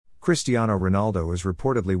Cristiano Ronaldo is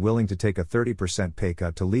reportedly willing to take a 30% pay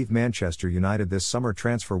cut to leave Manchester United this summer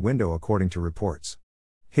transfer window, according to reports.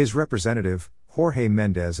 His representative, Jorge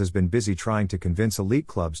Mendes, has been busy trying to convince elite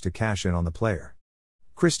clubs to cash in on the player.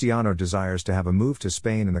 Cristiano desires to have a move to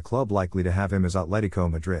Spain, and the club likely to have him is Atletico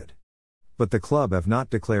Madrid. But the club have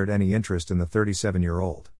not declared any interest in the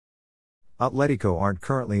 37-year-old. Atletico aren't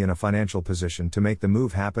currently in a financial position to make the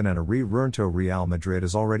move happen, and a return to Real Madrid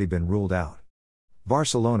has already been ruled out.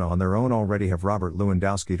 Barcelona on their own already have Robert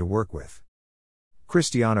Lewandowski to work with.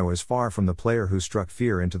 Cristiano is far from the player who struck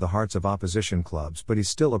fear into the hearts of opposition clubs, but he's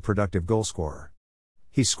still a productive goalscorer.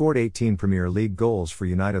 He scored 18 Premier League goals for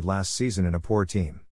United last season in a poor team.